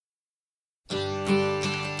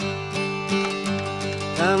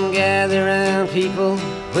gather round people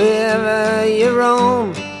wherever you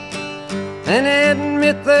roam, and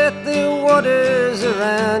admit that the waters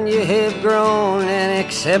around you have grown, and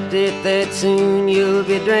accept it that soon you'll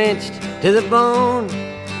be drenched to the bone.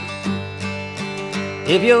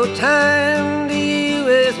 If your time to you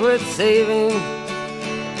is worth saving,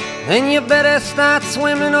 then you better start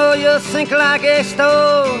swimming or you'll sink like a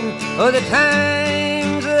stone, or the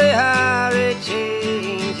times they are a-changing.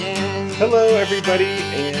 Hello everybody,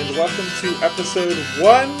 and welcome to episode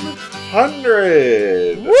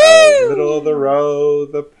 100 of Middle of the Row,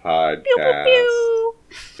 the podcast. Pew, pew, pew.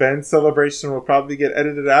 Ben's celebration will probably get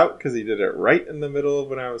edited out because he did it right in the middle of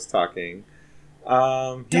when I was talking.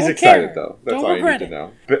 He's excited though. That's all you need to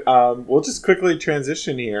know. But we'll just quickly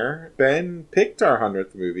transition here. Ben picked our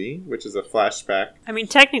 100th movie, which is a flashback. I mean,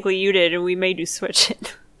 technically you did, and we made you switch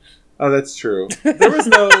it. Oh, that's true. There was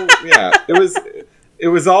no, it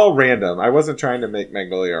was all random. I wasn't trying to make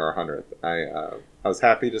Magnolia our 100th. I was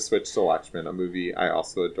happy to switch to Watchmen, a movie I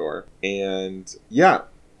also adore. And yeah,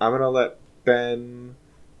 I'm gonna let Ben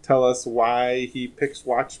tell us why he picks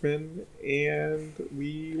Watchmen, and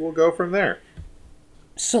we will go from there.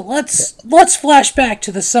 So let's flash back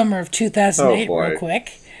to the summer of 2008 real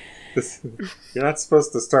quick. You're not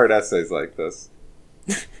supposed to start essays like this.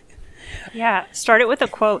 Yeah, start it with a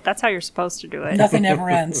quote. That's how you're supposed to do it. Nothing ever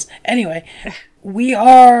ends. Anyway,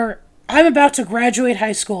 I'm about to graduate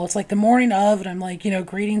high school. It's like the morning of, and I'm like,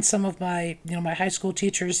 greeting some of my, my high school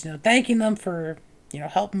teachers, thanking them for,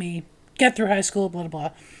 helping me get through high school, blah, blah,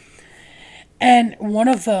 blah. And one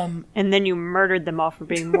of them... And then you murdered them all for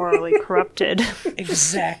being morally corrupted.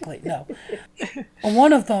 Exactly, no.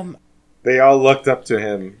 One of them... They all looked up to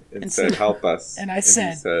him and said, help us. And he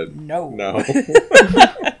said, no.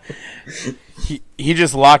 He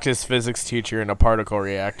just locked his physics teacher in a particle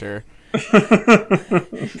reactor.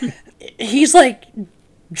 He's like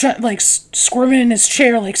squirming in his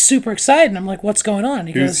chair, like super excited. And I'm like, what's going on?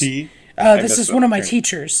 He Who's goes, he? This is one of my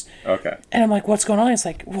teachers. Okay. And I'm like, what's going on? He's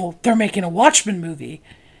like, well, they're making a Watchmen movie.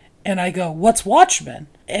 And I go, what's Watchmen?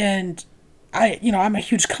 And I'm a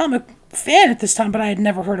huge comic fan at this time, but I had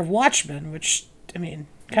never heard of Watchmen, which, kind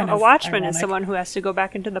of a Watchman ironic. is someone who has to go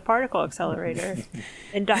back into the particle accelerator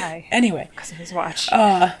and die. Anyway. Because of his watch.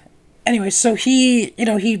 So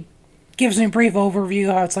he gives me a brief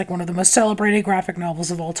overview how it's like one of the most celebrated graphic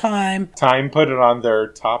novels of all time. Time put it on their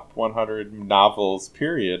top 100 novels,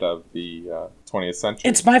 period, of the 20th century.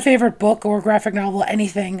 It's my favorite book or graphic novel,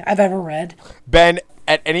 anything I've ever read. Ben,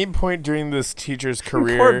 at any point during this teacher's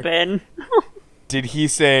career... Poor Ben. Did he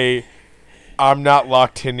say, I'm not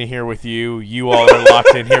locked in here with you, you all are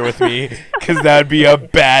locked in here with me? Because that would be a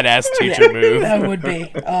badass teacher move. That would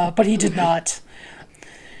be. But he did not.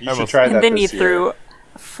 You should try that. And then this he year. threw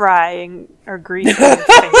frying or grease in his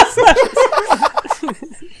face.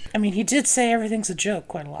 He did say everything's a joke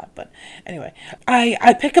quite a lot, but anyway.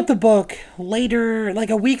 I pick up the book later, like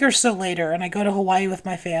a week or so later, and I go to Hawaii with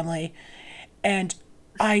my family, and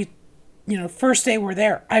first day we're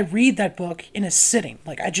there, I read that book in a sitting.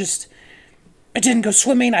 Like, I didn't go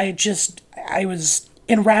swimming, I was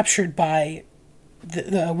enraptured by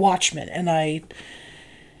the Watchmen, and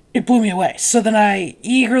it blew me away. So then I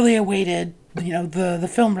eagerly awaited, the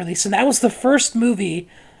film release, and that was the first movie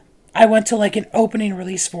I went to like an opening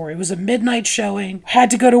release for. It was a midnight showing. Had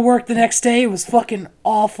to go to work the next day. It was fucking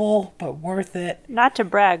awful, but worth it. Not to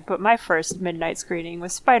brag, but my first midnight screening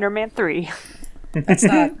was Spider-Man 3.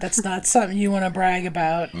 That's not something you want to brag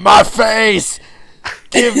about. My face!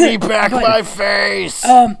 Give me back my face!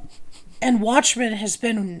 And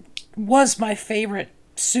Watchmen was my favorite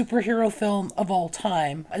superhero film of all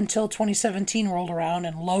time until 2017 rolled around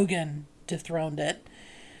and Logan dethroned it.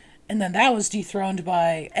 And then that was dethroned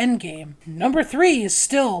by Endgame. Number 3 is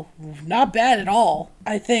still not bad at all.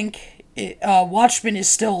 I think Watchmen is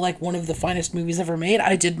still like one of the finest movies ever made.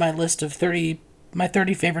 I did my list of my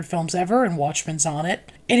 30 favorite films ever, and Watchmen's on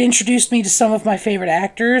it. It introduced me to some of my favorite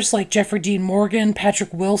actors, like Jeffrey Dean Morgan,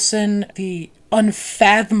 Patrick Wilson, the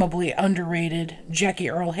unfathomably underrated Jackie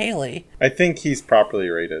Earle Haley. I think he's properly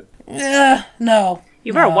rated. No.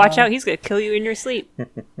 You better watch out, he's going to kill you in your sleep.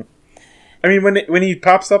 When he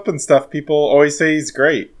pops up and stuff, people always say he's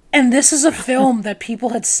great. And this is a film that people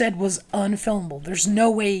had said was unfilmable. There's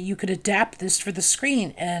no way you could adapt this for the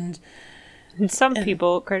screen, and some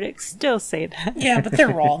critics still say that. Yeah, but they're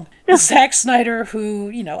wrong. Zack Snyder,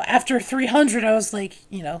 who, after 300, I was like,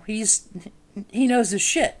 he knows his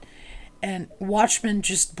shit. And Watchmen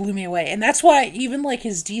just blew me away. And that's why even like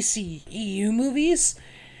his DCEU movies,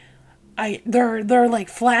 there are like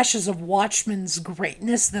flashes of Watchmen's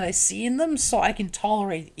greatness that I see in them, so I can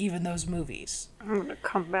tolerate even those movies. I'm gonna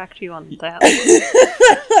come back to you on that.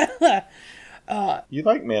 You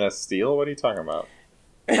like Man of Steel? What are you talking about?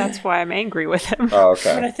 That's why I'm angry with him. Oh, But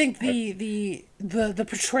I okay. think the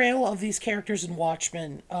portrayal of these characters in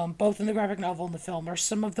Watchmen, both in the graphic novel and the film, are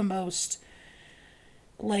some of the most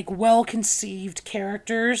like well-conceived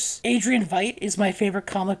characters. Adrian Veidt is my favorite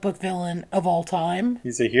comic book villain of all time.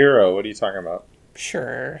 He's a hero. What are you talking about?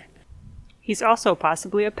 Sure. He's also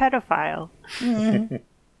possibly a pedophile.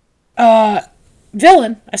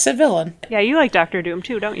 Villain. I said villain. Yeah, you like Doctor Doom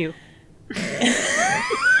too, don't you?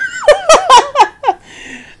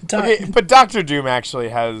 Okay, but Doctor Doom actually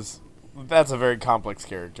that's a very complex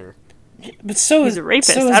character. But so He's is a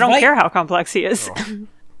rapist. so is I don't Veidt. care how complex he is.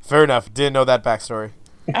 Fair enough. Didn't know that backstory.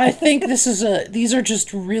 I think these are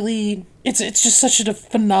just really, it's just such a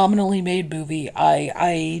phenomenally made movie.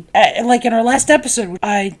 I like in our last episode,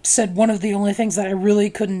 I said one of the only things that I really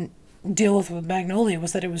couldn't deal with Magnolia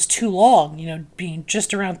was that it was too long, being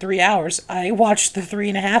just around 3 hours. I watched the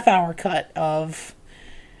 3.5 hour cut of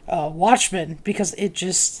Watchmen because it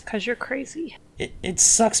just, Because you're crazy. it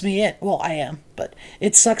sucks me in. Well, I am, but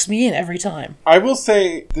it sucks me in every time. I will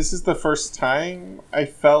say this is the first time I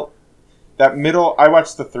felt that middle. I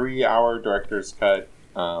watched the 3-hour director's cut.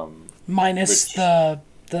 Minus Which- the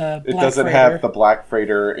It Black doesn't Freighter. have the Black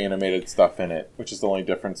Freighter animated stuff in it, which is the only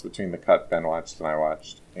difference between the cut Ben watched and I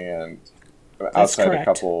watched. And outside correct. a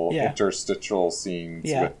couple Yeah. interstitial scenes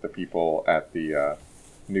Yeah. with the people at the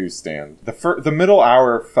newsstand. The middle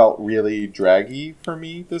hour felt really draggy for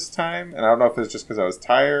me this time, and I don't know if it's just because I was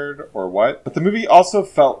tired or what. But the movie also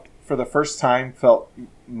felt, for the first time,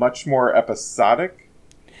 much more episodic.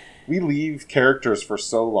 We leave characters for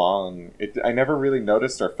so long. I never really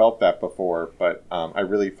noticed or felt that before, but I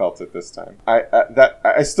really felt it this time.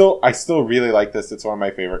 I still really like this. It's one of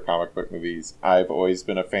my favorite comic book movies. I've always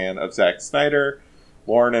been a fan of Zack Snyder.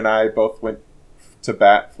 Lauren and I both went to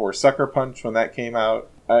bat for Sucker Punch when that came out.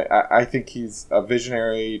 I think he's a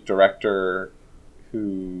visionary director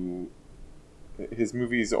who his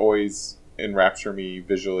movies always enrapture me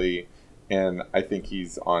visually, and I think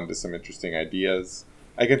he's on to some interesting ideas.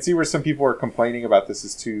 I can see where some people are complaining about this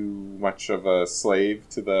is too much of a slave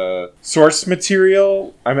to the source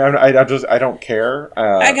material. I mean, I don't care.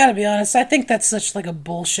 I gotta be honest. I think that's such like a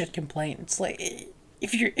bullshit complaint. It's like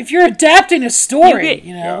if you're adapting a story,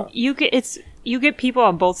 You get people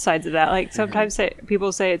on both sides of that. Like sometimes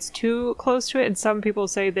people say it's too close to it, and some people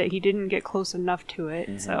say that he didn't get close enough to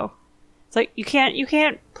it. So it's like you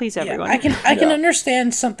can't please everyone. I can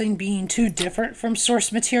understand something being too different from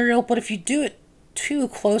source material, but if you do it too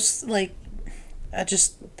close, like that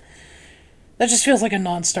just feels like a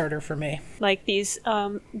non-starter for me. Like these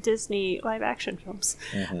Disney live action films.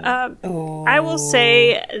 I will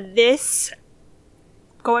say this.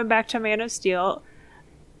 Going back to Man of Steel,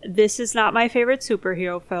 this is not my favorite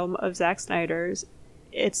superhero film of Zack Snyder's.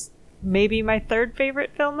 It's maybe my third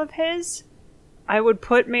favorite film of his. I would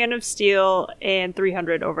put Man of Steel and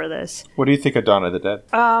 300 over this. What do you think of Dawn of the Dead?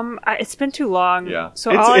 It's been too long. Yeah.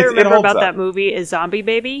 So It's- all I it remember holds about up. that movie is Zombie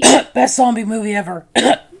Baby. Best zombie movie ever.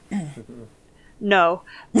 No.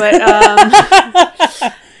 But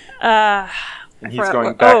And he's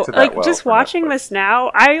going back to that like well just for watching Netflix. this now,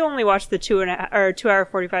 I only watched the 2 hour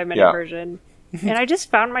 45-minute Yeah. version, and I just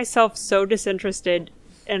found myself so disinterested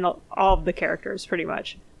in all of the characters, pretty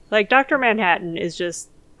much. Like Dr. Manhattan is just,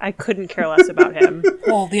 I couldn't care less about him.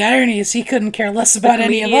 Well, the irony is he couldn't care less about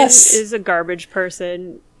any of Comedian us. is a garbage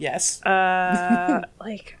person. Yes.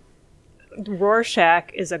 Like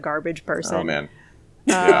Rorschach is a garbage person. Oh man.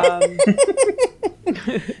 Yeah.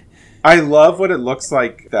 I love what it looks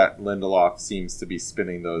like that Lindelof seems to be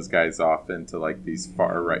spinning those guys off into like these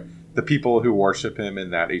far right, the people who worship him in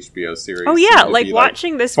that HBO series. Oh seem yeah, to like be,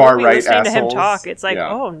 watching this far movie, right listening to him assholes. talk, it's like, Yeah.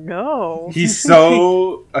 oh no. He's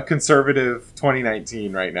so a conservative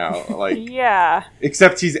 2019 right now. Like, Yeah.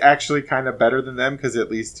 except he's actually kind of better than them because at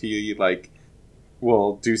least he like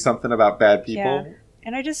will do something about bad people. Yeah.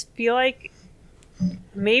 And I just feel like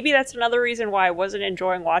maybe that's another reason why I wasn't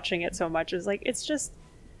enjoying watching it so much, is like it's just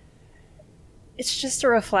a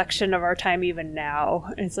reflection of our time even now.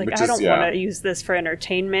 And it's like, Which I is- don't yeah. want to use this for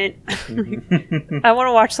entertainment. I want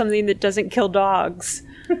to watch something that doesn't kill dogs.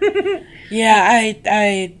 Yeah,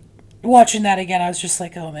 I watching that again, I was just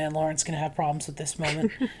like, oh man, Lauren's gonna have problems with this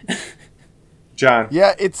moment. John,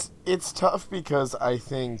 Yeah, it's tough because I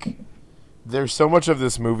think there's so much of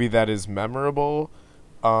this movie that is memorable,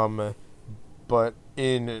 but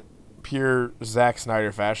in pure Zack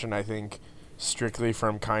Snyder fashion, I think strictly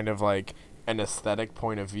from kind of like an aesthetic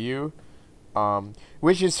point of view,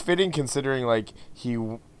 which is fitting considering like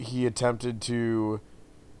he attempted to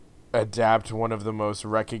adapt one of the most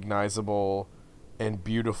recognizable and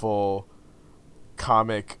beautiful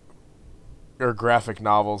comic or graphic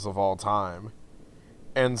novels of all time.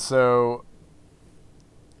 And so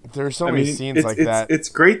there's so many scenes like that. It's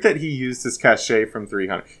great that he used his cachet from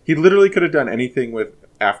 300. He literally could have done anything with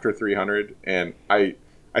after 300, and I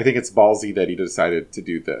think it's ballsy that he decided to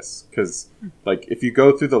do this. Because, like, if you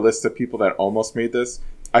go through the list of people that almost made this,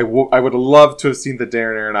 I would love to have seen the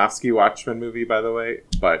Darren Aronofsky Watchmen movie, by the way,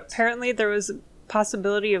 but... Apparently there was a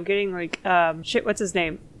possibility of getting, like, what's his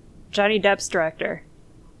name? Johnny Depp's director.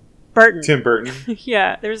 Burton. Tim Burton.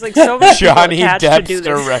 Yeah, there's like so many people Johnny attached Depp's to do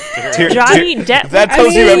this. director. Johnny Depp. That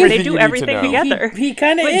tells you everything They do you everything need to know. together. He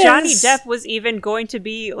kind of But is. Johnny Depp was even going to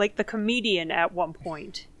be like the comedian at one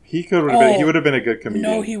point. He would have been a good comedian.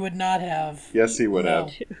 No, he would not have. Yes, he would No.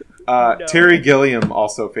 have. Terry Gilliam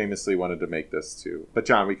also famously wanted to make this too. But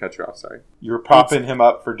John, we cut you off, sorry. You were propping him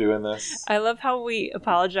up for doing this. I love how we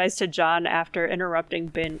apologize to John after interrupting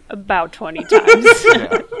Ben about 20 times.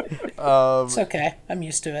 It's okay. I'm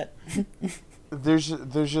used to it. There's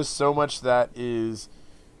just so much that is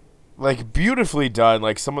like beautifully done.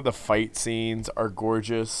 Like some of the fight scenes are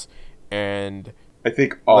gorgeous, and I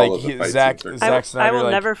think all like of the fight Zack scenes are Snyder, I will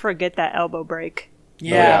like, never forget that elbow break.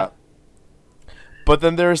 Yeah. But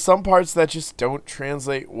then there are some parts that just don't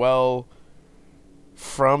translate well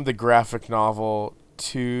from the graphic novel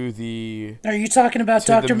to the... Are you talking about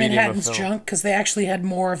to the Dr. medium of Manhattan's film. junk? Because they actually had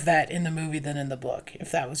more of that in the movie than in the book,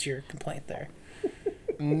 if that was your complaint there.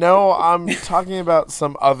 No, I'm talking about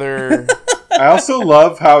some other... I also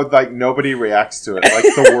love how like nobody reacts to it. Like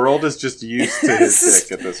the world is just used to his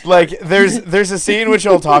dick at this point. Like there's a scene which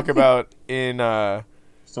I'll talk about in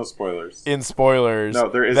There's no spoilers. in spoilers. No,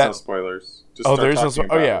 there is that- no spoilers. Just Oh, start there's no.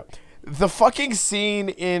 talking Oh about yeah, it. the fucking scene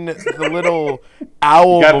in the little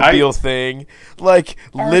owlmobile thing. Like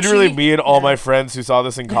literally, Archie? me and all my friends who saw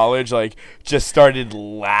this in college, like, just started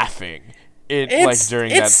laughing. During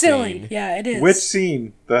that silly. scene. Yeah, it is. Which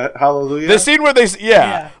scene? The Hallelujah? The scene where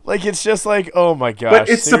Yeah. like it's just like, oh my gosh. But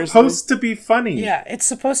it's seriously? supposed to be funny. Yeah, it's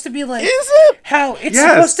supposed to be like... Is it? How it's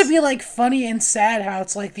Yes. supposed to be like funny and sad, how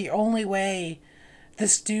it's like the only way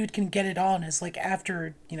this dude can get it on is like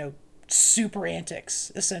after, super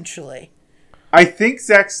antics, essentially. I think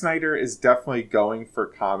Zack Snyder is definitely going for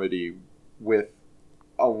comedy with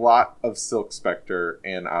a lot of Silk Spectre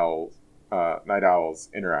and Night Owl's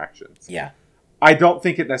interactions. Yeah. I don't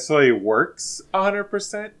think it necessarily works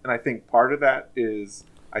 100%, and I think part of that is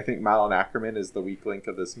I think Malin Ackerman is the weak link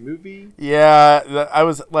of this movie. Yeah, I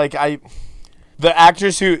was like, the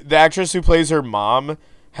actress who plays her mom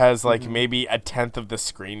has like maybe a tenth of the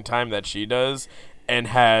screen time that she does, and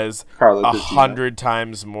has Carla 100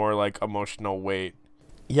 times more like emotional weight.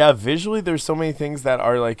 Yeah, visually there's so many things that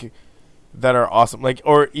are awesome. Like,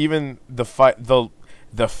 or even the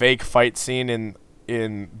fake fight scene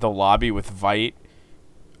in the lobby with Vite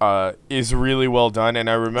is really well done, and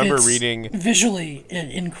I remember It's reading visually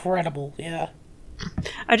incredible. Yeah.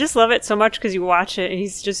 I just love it so much because you watch it and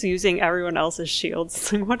he's just using everyone else's shields.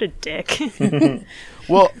 It's like, what a dick.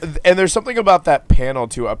 Well, and there's something about that panel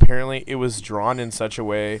too. Apparently it was drawn in such a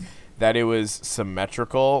way that it was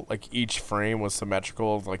symmetrical, like each frame was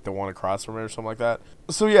symmetrical, like the one across from it or something like that.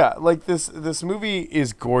 So yeah, like this movie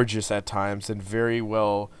is gorgeous at times and very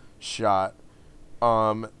well shot.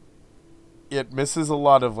 It misses a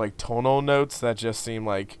lot of like tonal notes that just seem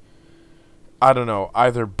like, I don't know,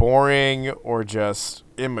 either boring or just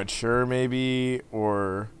immature maybe,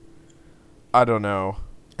 or I don't know.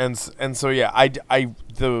 And so yeah,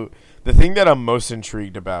 the thing that I'm most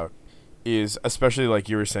intrigued about is, especially like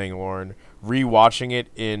you were saying, Lauren, rewatching it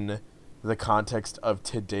in the context of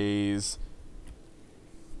today's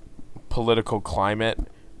political climate.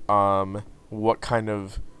 What kind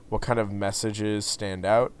of messages stand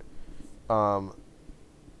out?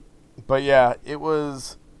 But yeah, it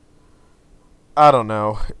was, I don't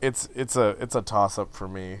know. It's a toss up for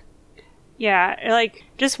me. Yeah, like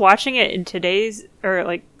just watching it in today's, or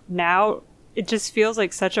like now, it just feels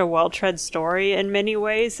like such a well-tread story in many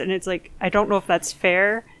ways, and it's like, I don't know if that's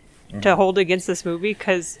fair to hold against this movie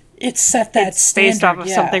because It's set that it's standard, based off of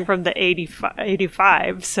yeah. something from the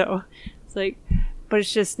 85, so it's like, but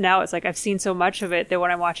it's just now it's like I've seen so much of it that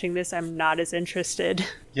when I'm watching this I'm not as interested.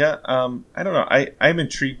 Yeah, I don't know. I'm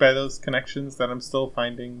intrigued by those connections that I'm still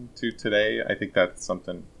finding to today. I think that's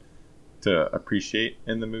something to appreciate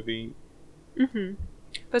in the movie.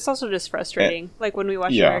 But it's also just frustrating. Like when we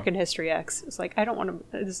watch Yeah. American History X, it's like I don't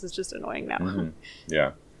want to. This is just annoying now.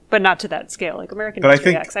 Yeah. But not to that scale. Like American But I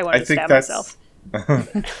History think X, I want to stab that's myself.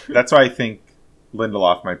 that's why I think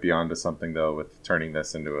Lindelof might be onto something though with turning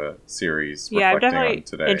this into a series. Yeah, I'm reflecting definitely on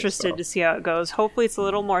today, interested to see how it goes. Hopefully it's a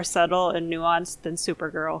little more subtle and nuanced than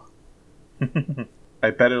Supergirl. I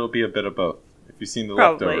bet it'll be a bit of both. If you've seen The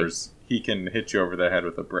Probably. Leftovers, he can hit you over the head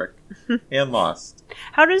with a brick. And Lost.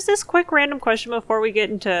 How does this quick random question before we get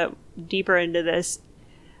into deeper into this?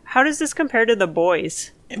 How does this compare to The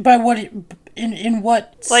Boys? By what? In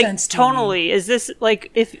what Like sense? do you mean? tonally, is this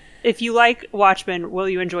like if you like Watchmen, will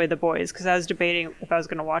you enjoy The Boys? Because I was debating if I was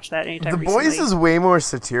going to watch that anytime The recently. Boys is way more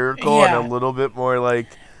satirical Yeah. and a little bit more like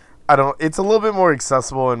it's a little bit more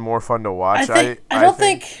accessible and more fun to watch. I don't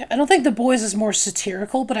think The Boys is more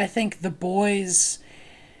satirical, but I think The Boys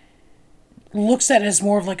looks at it as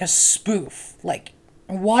more of like a spoof. Like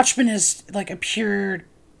Watchmen is like a pure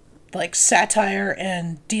like satire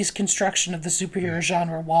and deconstruction of the superhero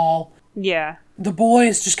genre, while Yeah. The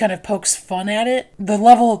Boys just kind of pokes fun at it. The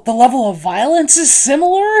level of violence is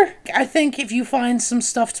similar. I think if you find some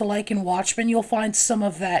stuff to like in Watchmen, you'll find some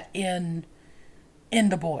of that in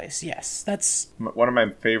The Boys. Yes, that's One of my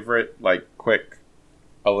favorite, like, quick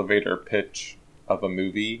elevator pitch of a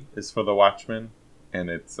movie is for The Watchmen. And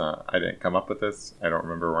it's, I didn't come up with this. I don't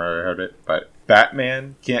remember where I heard it. But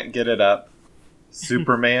Batman can't get it up.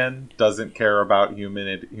 Superman doesn't care about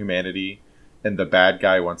humanity. And the bad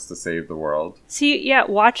guy wants to save the world. See, yeah,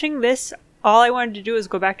 watching this, all I wanted to do is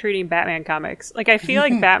go back to reading Batman comics. Like, I feel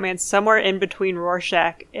like Batman's somewhere in between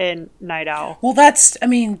Rorschach and Night Owl. well.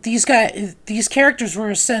 These characters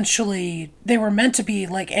were essentially they were meant to be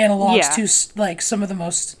like analogs Yeah. to like some of the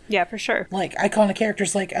most Yeah, for sure. like iconic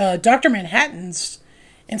characters. Like Dr. Manhattan's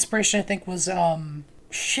inspiration, I think, was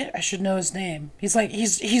shit. I should know his name. He's like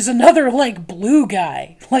he's another like blue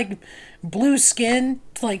guy, like blue skin.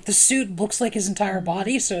 Like the suit looks like his entire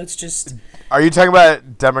body, so it's just. Are you talking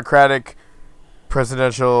about Democratic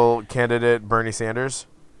presidential candidate Bernie Sanders?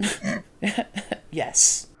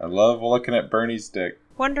 Yes. I love looking at Bernie's dick.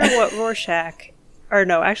 Wonder what Rorschach, or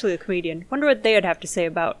no, actually the comedian, wonder what they would have to say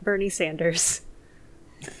about Bernie Sanders.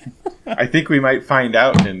 I think we might find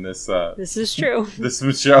out in this This is true. this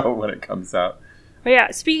show when it comes out. But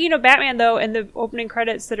yeah, speaking of Batman, though, and the opening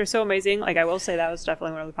credits that are so amazing, like, I will say that was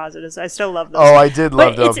definitely one of the positives. I still love those. Oh, I did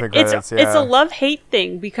love But the opening credits. It's Yeah. a love-hate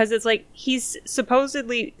thing, because it's like, he's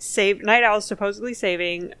supposedly Night Owl's supposedly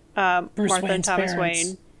saving Martha and Wayne's Thomas parents.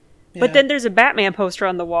 Wayne. Yeah. But then there's a Batman poster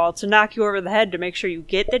on the wall to knock you over the head to make sure you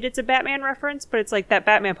get that it's a Batman reference, but it's like, that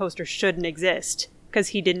Batman poster shouldn't exist, because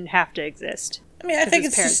he didn't have to exist. I mean, I think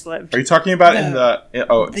His it's parents just lived. Are you talking about The- in the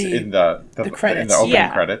credits. in the opening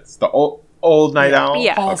Yeah. credits? The old Night Owl?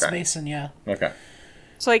 Yeah. Hollis Okay. Mason. Yeah. Okay.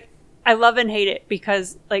 So, like, I love and hate it,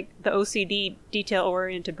 because, like, the OCD,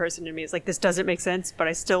 detail-oriented person in me is like, this doesn't make sense, but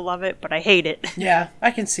I still love it, but I hate it. Yeah, I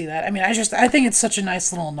can see that. I mean, I think it's such a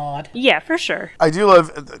nice little nod. Yeah, for sure. I do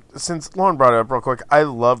love, since Lauren brought it up real quick, I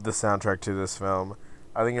love the soundtrack to this film.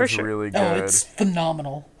 I think For it's sure. really good. Oh, it's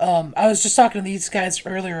phenomenal. I was just talking to these guys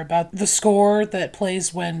earlier about the score that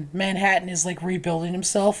plays when Manhattan is like rebuilding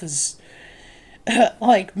himself is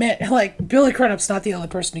like Billy Crudup's not the only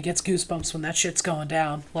person who gets goosebumps when that shit's going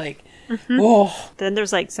down. Like, oh, Then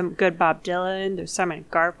there's, like, some good Bob Dylan, there's Simon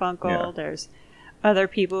Garfunkel, Yeah. there's other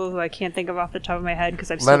people who I can't think of off the top of my head,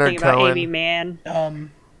 because I'm still Leonard thinking about Cohen. Amy Mann.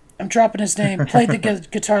 I'm dropping his name. Played the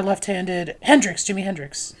guitar left-handed. Jimi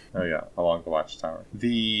Hendrix. Oh yeah, Along the Watchtower.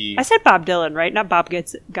 I said Bob Dylan, right? Not Bob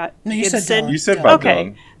Gibson. No, you said Gibson. Dylan. You said Yeah. Bob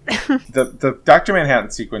Okay. Dylan. The Dr.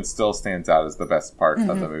 Manhattan sequence still stands out as the best part of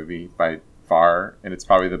the movie by far, and it's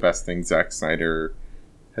probably the best thing Zack Snyder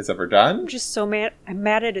has ever done. I'm just so mad. I'm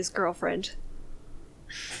mad at his girlfriend.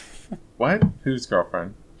 What? Whose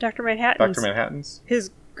girlfriend? Dr. Manhattan's. Dr. Manhattan's?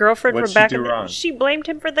 His girlfriend What'd from she back do in the... wrong? She blamed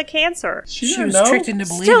him for the cancer. She didn't was know? tricked into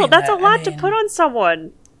believing Still, that's that. a lot I to mean, put on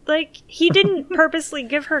someone. Like, he didn't purposely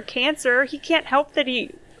give her cancer. He can't help that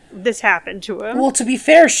this happened to him. Well, to be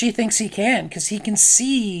fair, she thinks he can because he can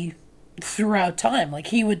see throughout time. Like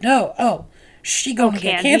he would know. Oh, she gonna can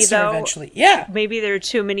get he, cancer though? eventually. Yeah. Maybe there are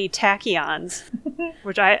too many tachyons,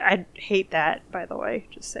 which I hate that, by the way,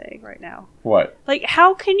 just saying right now. What? Like,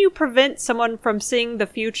 how can you prevent someone from seeing the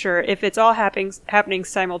future if it's all happening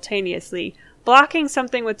simultaneously? Blocking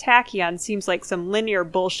something with tachyon seems like some linear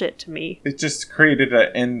bullshit to me. It just created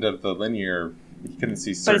an end of the linear. You couldn't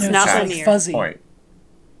see it's certain not past linear. Fuzzy. point.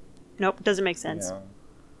 Nope, doesn't make sense.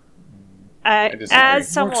 Yeah. disagree. As Works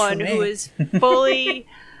someone for who me. is fully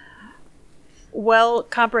well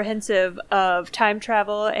comprehensive of time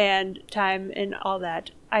travel and time and all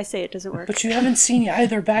that, I say it doesn't work. But you haven't seen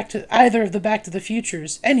either of the Back to the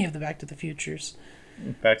Futures, any of the Back to the Futures.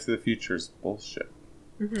 Back to the Future is bullshit.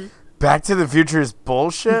 Back to the Future is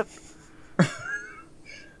bullshit?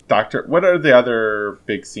 Doctor. What are the other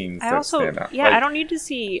big scenes that stand out? I don't need to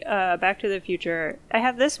see Back to the Future. I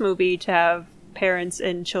have this movie to have parents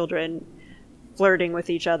and children flirting with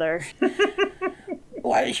each other.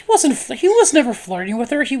 Well, he was never flirting with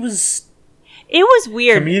her. He was. It was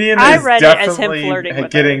weird. Comedian I is read it as him definitely flirting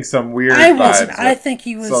with getting her. some weird I wasn't. vibes I of think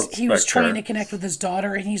he was Suspect trying Her. to connect with his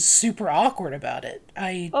daughter, and he's super awkward about it.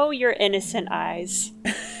 Oh, your innocent eyes.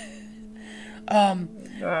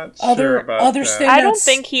 Not Other- sure about other that. stand- I don't that's-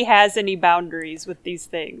 think he has any boundaries with these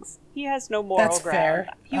things. He has no moral That's ground. fair.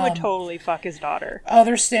 He would totally fuck his daughter.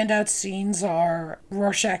 Other standout scenes are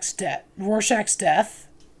Rorschach's death. Rorschach's death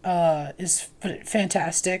is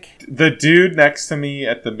fantastic. The dude next to me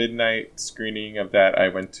at the midnight screening of that I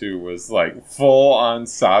went to was like full on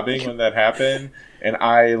sobbing when that happened, and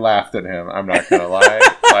I laughed at him. I'm not gonna lie.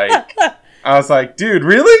 Like, I was like, dude,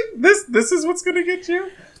 really? This is what's gonna get you?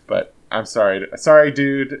 But I'm sorry,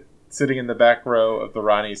 dude. Sitting in the back row of the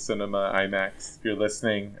Ronnie Cinema IMAX. If you're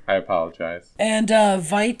listening, I apologize. And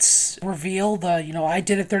Veight's reveal, I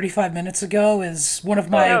did it 35 minutes ago, is one of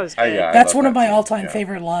my. That was good. I That's love one of that my scene, all-time yeah.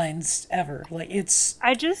 favorite lines ever. Like it's.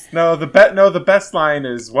 The best line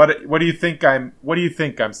is what do you think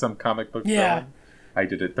I'm some comic book Yeah. villain? I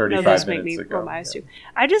did it No, 35 those make minutes me ago. roll my eyes too.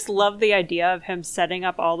 I just love the idea of him setting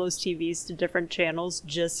up all those TVs to different channels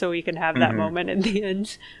just so he can have that moment in the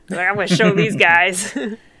end. Like, I'm going to show these guys.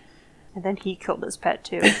 And then he killed his pet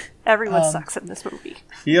too. Everyone sucks in this movie.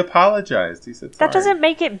 He apologized. He said sorry. That doesn't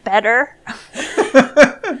make it better.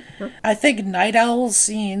 I think Night Owl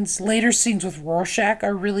later scenes with Rorschach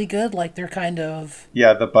are really good. Like they're kind of.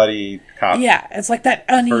 Yeah, the buddy cop Yeah, it's like that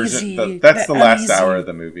uneasy. version. That's the last uneasy hour of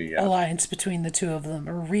the movie. Yeah. alliance between the two of them,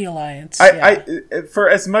 or realliance. I for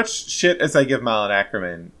as much shit as I give Malin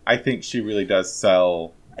Ackerman, I think she really does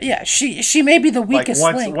sell. Yeah, she may be the Like weakest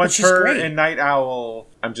once link, but she's her great. and Night Owl,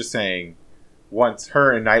 I'm just saying, once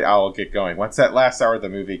her and Night Owl get going, once that last hour of the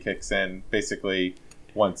movie kicks in, basically,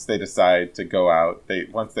 once they decide to go out,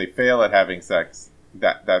 once they fail at having sex,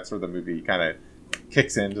 that's where the movie kind of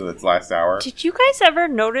kicks into its last hour. Did you guys ever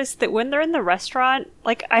notice that when they're in the restaurant,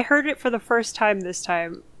 like I heard it for the first time this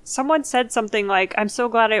time, someone said something like, "I'm so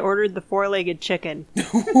glad I ordered the 4-legged chicken."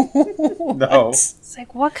 No. It's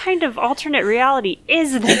like, what kind of alternate reality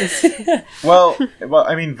is this? Well,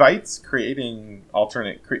 I mean, Veight's creating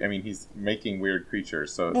alternate. He's making weird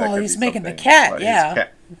creatures. So that Well, could he's be making the something. cat, But yeah.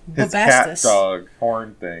 his cat Bubastis. dog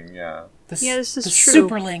horn thing, yeah. Yeah, this is the true.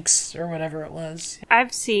 Super Links or whatever it was.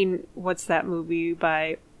 I've seen what's that movie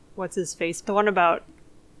by what's his face, the one about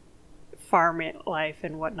farm life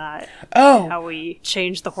and whatnot. Oh, How we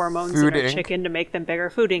change the hormones Food in our Inc. chicken to make them bigger.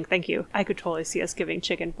 Food Inc. Thank you. I could totally see us giving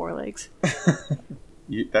chicken 4 legs.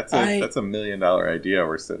 That's a $1 million idea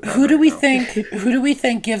we're sitting on. who do right we now. think? Who do we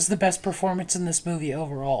think gives the best performance in this movie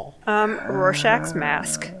overall? Rorschach's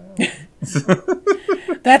mask.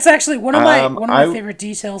 That's actually one of my I- favorite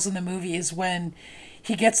details in the movie is when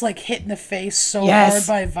he gets like hit in the face so Yes.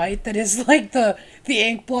 hard by Veidt that his like the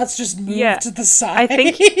ink blots just move Yeah. to the side.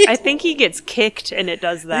 I think he gets kicked and it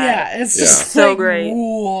does that. yeah, it's just So like, great.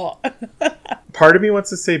 whoa. Part of me wants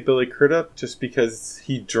to say Billy Crudup just because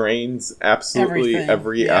he drains absolutely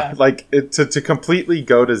Everything, yeah. to completely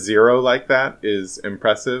go to zero like that is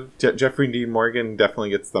impressive. Jeffrey Dean Morgan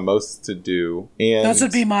definitely gets the most to do. And Those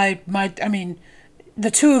would be my. I mean, the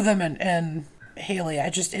two of them and Haley. I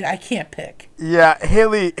can't pick. Yeah,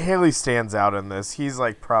 Haley stands out in this. He's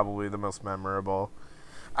like probably the most memorable.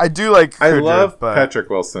 I do like I Kudrow, love but Patrick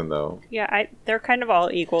Wilson though. Yeah, they're kind of all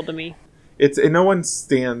equal to me. No one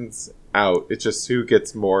stands out. It's just who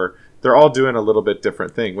gets more. They're all doing a little bit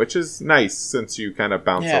different thing, which is nice since you kind of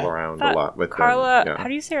bounce Yeah. all around a lot with Carla, them. Yeah. how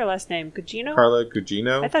do you say her last name? Gugino? Carla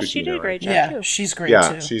Gugino? I thought she did a great job Yeah, too. she's great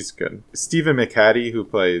Yeah, too. she's good. Stephen McHattie, who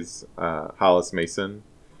plays Hollis Mason,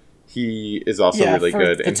 he is also really for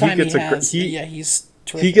good, the and time he gets has, he he's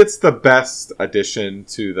terrific. he gets the best addition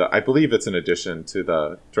to the. I believe it's an addition to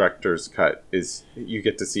the director's cut. Is you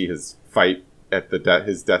get to see his fight at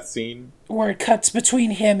his death scene, where it cuts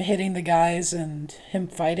between him hitting the guys and him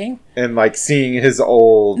fighting. and like seeing his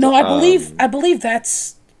old. No, I believe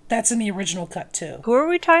that's in the original cut too. Who are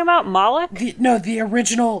we talking about? Moloch? The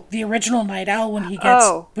original Night Owl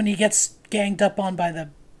when he gets ganged up on by the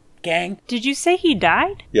gang. Did you say he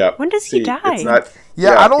died? Yeah. When does he die? It's not.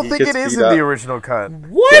 yeah, I don't he think gets it is beat in the up. original cut.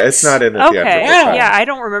 What? Yeah, it's not in the Okay. theatrical Wow. cut. Yeah, I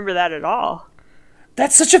don't remember that at all.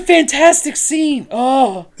 That's such a fantastic scene.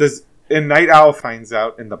 Oh, And Night Owl finds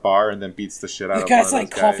out in the bar and then beats the shit out the of guy's one like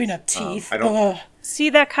of those coughing guys. up teeth. I don't. Ugh. See,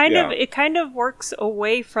 that kind Yeah. of it kind of works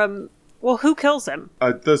away from. Well, who kills him?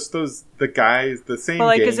 The guys, the same. Well,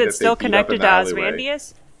 like, gang is it that still they beat up in connected the to alleyway.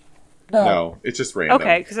 Ozymandias? No, it's just random.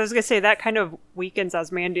 Okay, because I was gonna say that kind of weakens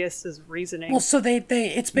Ozymandias' reasoning. Well, so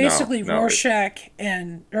it's basically No, Rorschach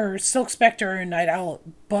or Silk Spectre and Night Owl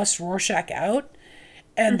bust Rorschach out,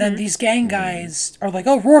 and then these gang guys are like,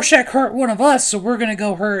 "Oh, Rorschach hurt one of us, so we're gonna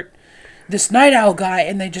go hurt this Night Owl guy,"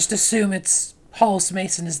 and they just assume it's Hollis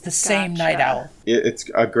Mason is the same Night Owl. It's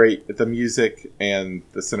a great, the music and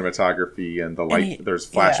the cinematography and the light. There's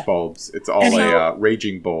flash bulbs. It's all a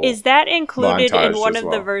Raging Bull. Is that included in one of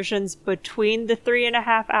well. the versions between the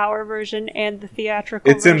 3.5-hour version and the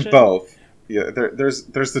theatrical version? It's in both. Yeah, there's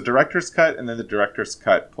the director's cut and then the director's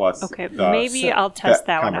cut plus. Okay, maybe I'll test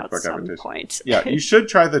that one out at some point. Yeah, you should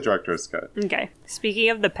try the director's cut. Okay. Speaking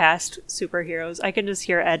of the past superheroes, I can just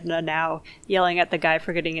hear Edna now yelling at the guy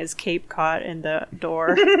for getting his cape caught in the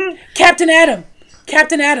door. Captain Adam!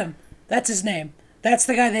 Captain Adam! That's his name. That's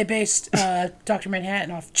the guy they based Dr.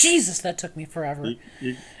 Manhattan off. Jesus, that took me forever.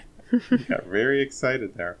 You got very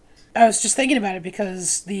excited there. I was just thinking about it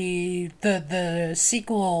because the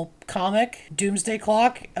sequel comic, Doomsday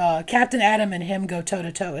Clock, Captain Adam and him go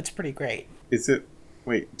toe-to-toe. It's pretty great. Is it...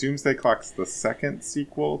 Wait, Doomsday Clock's the second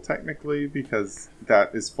sequel, technically? Because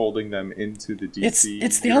that is folding them into the DC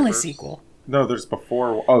It's the universe? only sequel. No, there's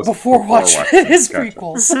before... Oh, before Watchmen is Gotcha.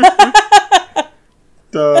 prequels.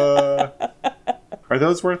 Duh. Are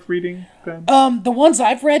those worth reading, Ben? The ones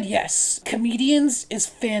I've read, yes. Comedians is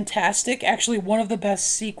fantastic. Actually, one of the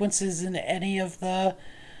best sequences in any of the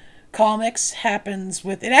comics happens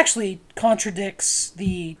with... It actually contradicts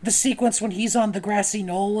the sequence when he's on the grassy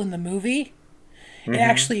knoll in the movie. It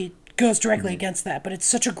actually goes directly against that, but it's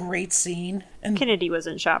such a great scene. And Kennedy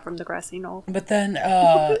wasn't shot from the grassy knoll. But then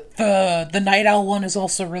the Night Owl one is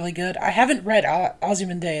also really good. I haven't read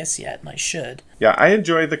Ozymandias yet, and I should. Yeah, I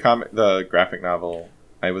enjoyed the graphic novel.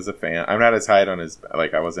 I was a fan. I'm not as high on as...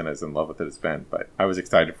 I wasn't as in love with it as Ben, but I was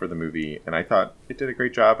excited for the movie, and I thought it did a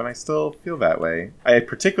great job, and I still feel that way. I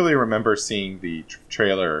particularly remember seeing the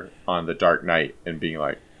trailer on The Dark Knight and being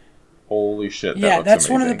like, holy shit, that looks that's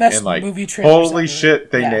amazing. one of the best and, movie trailers holy ever.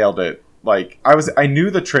 shit, they nailed it. I knew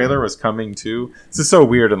the trailer was coming too. This is so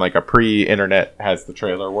weird in a pre-internet has the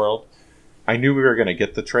trailer world. I knew we were going to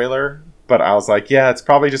get the trailer, but I was like, yeah, it's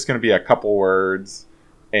probably just going to be a couple words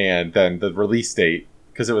and then the release date,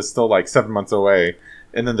 because it was still 7 months away.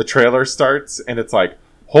 And then the trailer starts and it's like,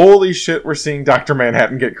 holy shit, we're seeing Dr.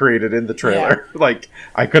 Manhattan get created in the trailer. Yeah.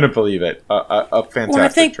 I couldn't believe it. A fantastic well, I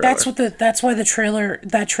think trailer. that's why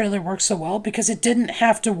that trailer works so well, because it didn't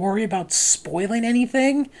have to worry about spoiling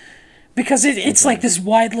anything, because it's like this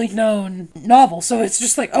widely known novel. So it's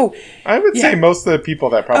just I would say most of the people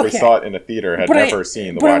that probably saw it in a theater had never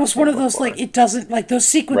seen the Watchmen. But it was one of those before. it doesn't those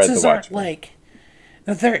sequences aren't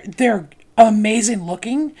they're amazing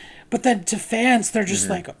looking, but then to fans they're just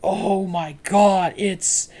oh my god,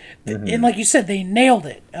 it's and like you said, they nailed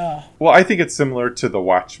it. Well, I think it's similar to the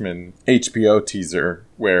Watchmen HBO teaser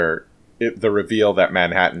where the reveal that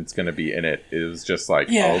Manhattan's going to be in it is just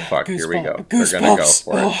oh fuck, here we go. They're going to go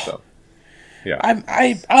for it. So yeah,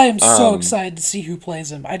 I am so excited to see who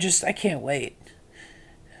plays him. I can't wait.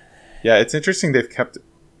 Yeah, it's interesting they've kept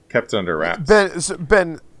it under wraps.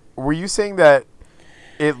 Ben, were you saying that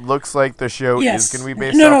it looks like the show is going to be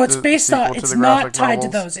based No, off it's based on... It's the not tied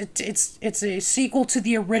novels? to those. It's a sequel to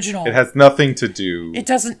the original. It has nothing to do... It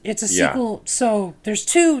doesn't... It's a sequel... So, there's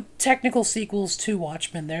two technical sequels to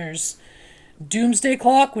Watchmen. There's Doomsday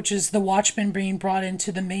Clock, which is the Watchmen being brought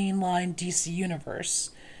into the mainline DC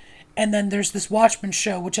universe. And then there's this Watchmen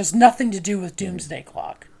show, which has nothing to do with Doomsday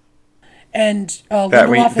Clock. And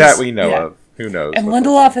that we know of. Who knows? And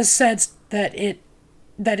Lindelof has said that it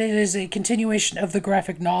is a continuation of the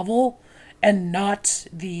graphic novel and not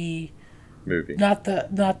the movie. Not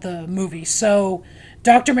the movie. So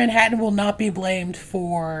Dr. Manhattan will not be blamed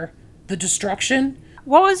for the destruction.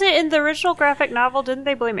 What was it in the original graphic novel? Didn't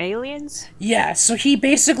they blame aliens? Yeah, so he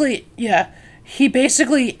basically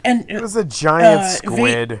and it was a giant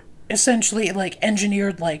squid. Essentially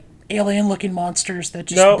engineered alien looking monsters that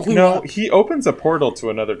just blew up. He opens a portal to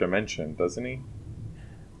another dimension, doesn't he?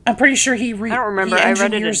 I'm pretty sure I don't remember. I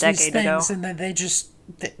read it a decade ago. And then they just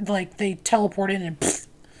they teleport in and pfft.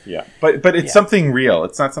 Yeah, but it's something real.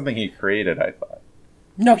 It's not something he created, I thought.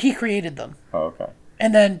 No, he created them. Oh, okay.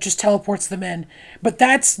 And then just teleports them in. But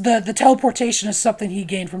that's the teleportation is something he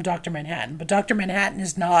gained from Dr. Manhattan. But Dr. Manhattan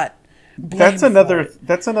is not blamed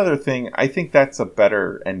That's another thing. I think that's a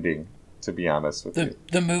better ending, to be honest with you.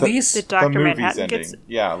 The movies? The Dr. the movies Manhattan ending. gets...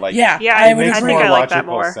 Yeah, I think I like that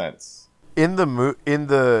more. Sense. In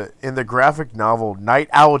the graphic novel, Night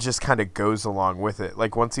Owl just kind of goes along with it.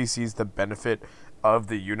 Once he sees the benefit of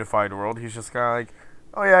the unified world, he's just kind of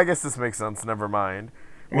oh yeah, I guess this makes sense. Never mind.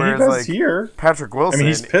 I mean, he Whereas, does like, here. Patrick Wilson. I mean,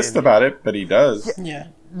 he's pissed about it, but he does. Yeah.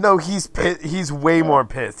 No, he's he's way more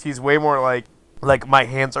pissed. He's way more like my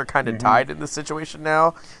hands are kind of tied in this situation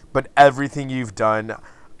now. But everything you've done,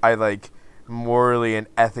 I like morally and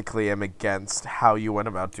ethically am against how you went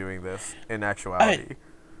about doing this in actuality.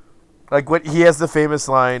 Like what he has the famous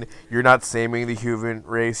line, "You're not saving the human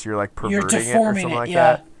race. You're like perverting You're deforming it or something like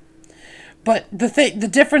yeah. that." But the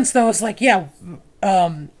difference though is like, yeah,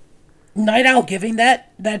 Night Owl giving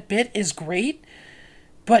that bit is great,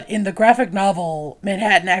 but in the graphic novel,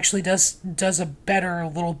 Manhattan actually does a better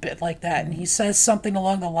little bit like that, and he says something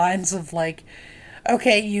along the lines of like,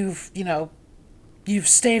 okay, you've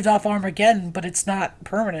staved off Armageddon, but it's not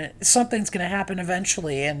permanent. Something's going to happen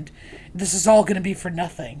eventually, and this is all going to be for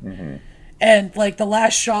nothing. And like the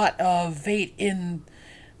last shot of Veidt in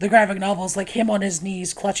the graphic novel is like him on his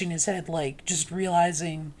knees, clutching his head, like just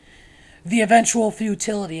realizing the eventual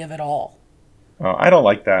futility of it all. Oh, I don't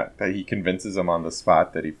like that he convinces him on the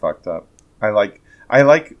spot that he fucked up. I like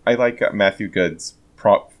Matthew Good's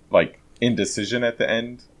indecision at the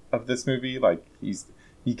end of this movie. Like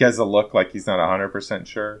he gets a look like he's not 100%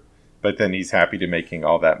 sure, but then he's happy to making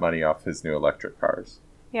all that money off his new electric cars.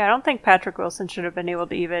 Yeah, I don't think Patrick Wilson should have been able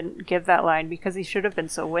to even give that line because he should have been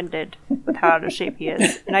so winded with how out of shape he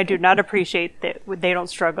is. And I do not appreciate that they don't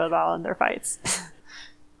struggle at all in their fights.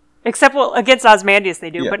 Except, well, against Ozymandias they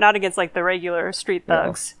do, but not against, like, the regular street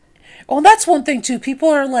thugs. Well, that's one thing, too. People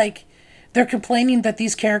are, like, they're complaining that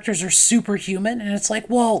these characters are superhuman, and it's like,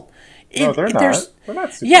 well... No, they're not. They're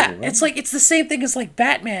not superhuman. Yeah, it's like, it's the same thing as, like,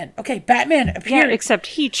 Batman. Okay, Batman appeared... Yeah, except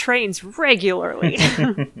he trains regularly.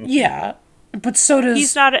 Yeah, but so does...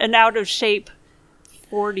 He's not an out-of-shape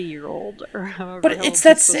 40-year-old, or however. But it's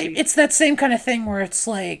that same kind of thing where it's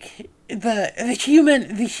like, the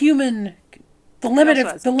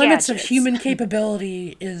limits of human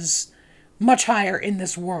capability is much higher in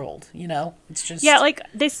this world, you know? It's just... Yeah, like,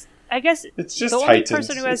 this... I guess it's just the only heightened.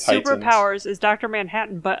 person who has superpowers is Dr.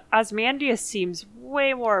 Manhattan, but Ozymandias seems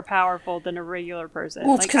way more powerful than a regular person.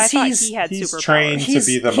 Well, it's because he had he's superpowers. trained to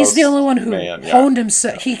be the He's the only one who honed himself.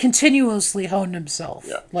 himself. He continuously honed himself.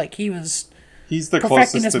 Yeah. Like, he was He's the perfecting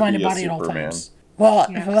closest his to mind be and a body at all Superman. times. Well,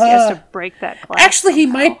 Yeah, 'cause he has to break that glass actually, he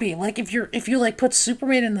somehow. might be. Like, if you like put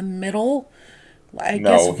Superman in the middle, I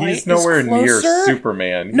guess No, Veidt he's nowhere is near closer.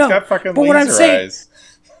 Superman. He's No, got fucking but what I'm laser saying- eyes.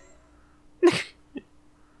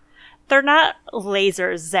 They're not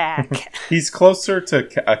lasers, Zach. He's closer to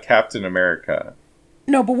a Captain America.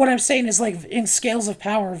 No, but what I'm saying is, like, in scales of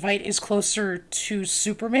power, Veidt is closer to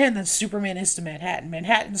Superman than Superman is to Manhattan.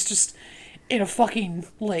 Manhattan's just in a fucking,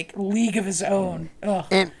 like, league of his own.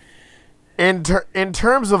 Ugh. In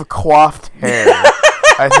terms of coiffed hair,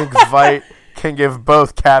 I think Veidt can give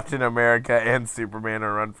both Captain America and Superman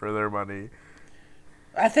a run for their money.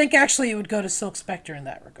 I think, actually, it would go to Silk Spectre in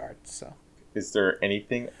that regard, so... Is there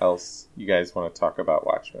anything else you guys want to talk about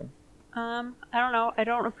Watchmen? I don't know. I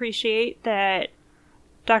don't appreciate that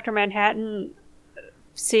Dr. Manhattan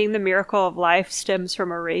seeing the miracle of life stems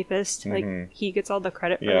from a rapist. Like, he gets all the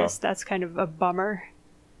credit for this. That's kind of a bummer.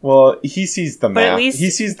 Well, he sees the math. at least- He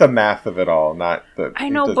sees the math of it all, not the... I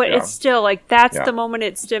know, but it's still, like, that's Yeah. the moment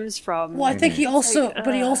it stems from. Well, I think he also,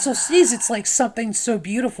 but he also sees it's like something so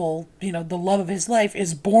beautiful, you know, the love of his life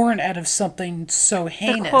is born out of something so the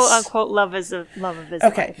heinous. quote-unquote love of his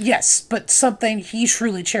Okay, life. yes, but something he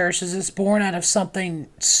truly cherishes is born out of something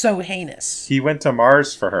so heinous. He went to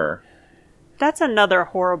Mars for her. That's another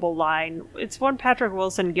horrible line. It's one Patrick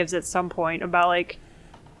Wilson gives at some point about, like,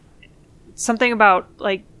 something about,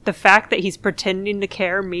 like, the fact that he's pretending to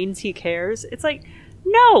care means he cares. It's like,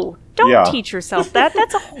 no, don't teach yourself that.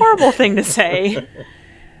 That's a horrible thing to say.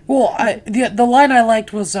 Well, the line I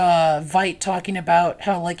liked was Veidt talking about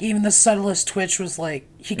how, like, even the subtlest twitch was like,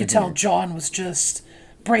 he could tell John was just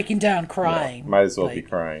breaking down crying. Yeah, might as well like, be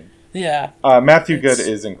crying. Yeah. Matthew Good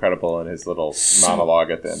is incredible in his little monologue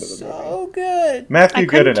at the end of the movie. So good. Matthew I Good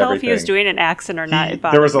couldn't and tell everything. if he was doing an accent or not. It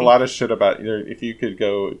There was a bothered me. lot of shit about, if you could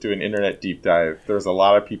go do an internet deep dive, there was a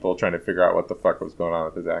lot of people trying to figure out what the fuck was going on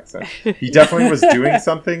with his accent. He definitely was doing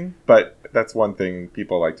something, but that's one thing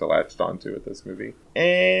people like to latch onto with this movie.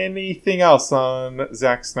 Anything else on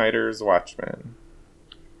Zack Snyder's Watchmen?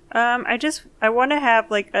 I want to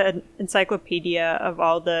have, like, an encyclopedia of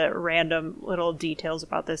all the random little details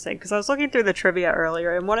about this thing, because I was looking through the trivia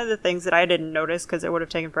earlier, and one of the things that I didn't notice, because it would have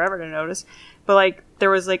taken forever to notice, but, like, there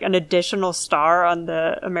was, like, an additional star on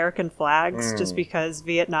the American flags just because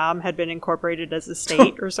Vietnam had been incorporated as a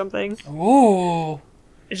state or something. Ooh.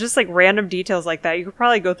 It's just, like, random details like that. You could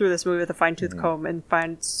probably go through this movie with a fine-tooth comb and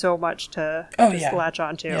find so much to latch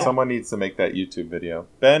onto. Someone needs to make that YouTube video.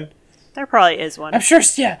 Ben? There probably is one. I'm sure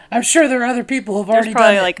there are other people who've There's already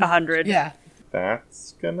probably done like it. 100. Yeah.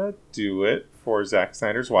 That's gonna do it for Zack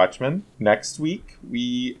Snyder's Watchmen. Next week,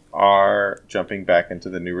 we are jumping back into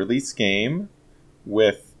the new release game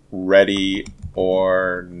with Ready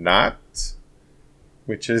or Not,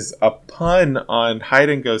 which is a pun on hide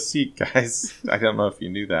and go seek, guys. I don't know if you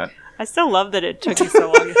knew that. I still love that it took you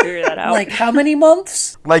so long to figure that out. Like how many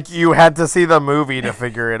months? Like you had to see the movie to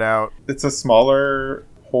figure it out. It's a smaller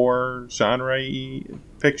horror genre-y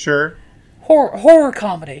picture. Horror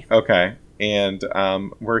comedy. Okay. And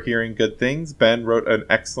we're hearing good things. Ben wrote an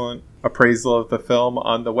excellent appraisal of the film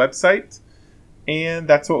on the website. And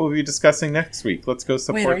that's what we'll be discussing next week. Let's go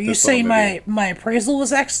support this. Wait, are you saying my appraisal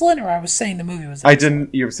was excellent, or I was saying the movie was I excellent?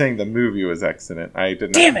 didn't. You were saying the movie was excellent. I did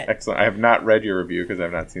not. Damn it. Excellent. I have not read your review because I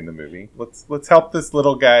have not seen the movie. Let's help this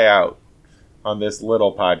little guy out on this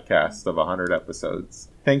little podcast of 100 episodes.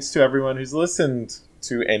 Thanks to everyone who's listened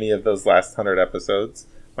to any of those last 100 episodes.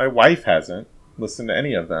 My wife hasn't listened to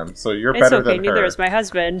any of them, so you're it's better okay, than her. neither is my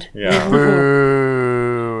husband. Yeah.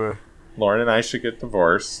 Boo. Lauren and I should get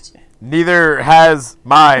divorced. Neither has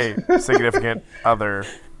my significant other.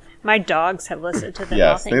 My dogs have listened to them all.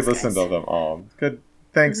 Yes, Thanks, they listened guys. to them all. Good.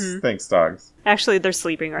 Thanks, thanks, dogs. Actually, they're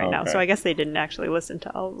sleeping right now, Okay. so I guess they didn't actually listen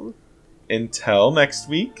to all of them. Until next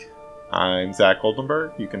week, I'm Zach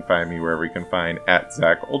Oldenburg. You can find me wherever you can find at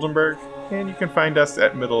Zach Oldenburg. And you can find us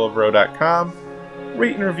at middleofrow.com.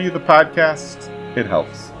 Rate and review the podcast. It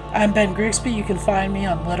helps. I'm Ben Grigsby. You can find me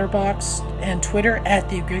on Letterboxd and Twitter at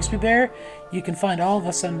the Grigsby Bear. You can find all of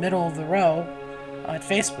us on Middle of the Row on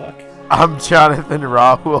Facebook. I'm Jonathan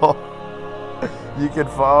Rahul. You can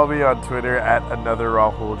follow me on Twitter at another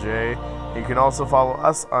Rahul J. You can also follow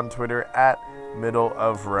us on Twitter at Middle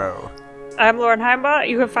of Row. I'm Lauren Heimbach.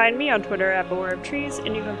 You can find me on Twitter at Beware of Trees,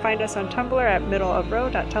 and you can find us on Tumblr at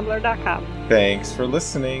middleofrow.tumblr.com. Thanks for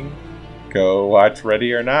listening. Go watch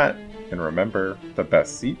Ready or Not. And remember, the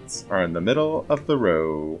best seats are in the middle of the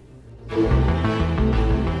row.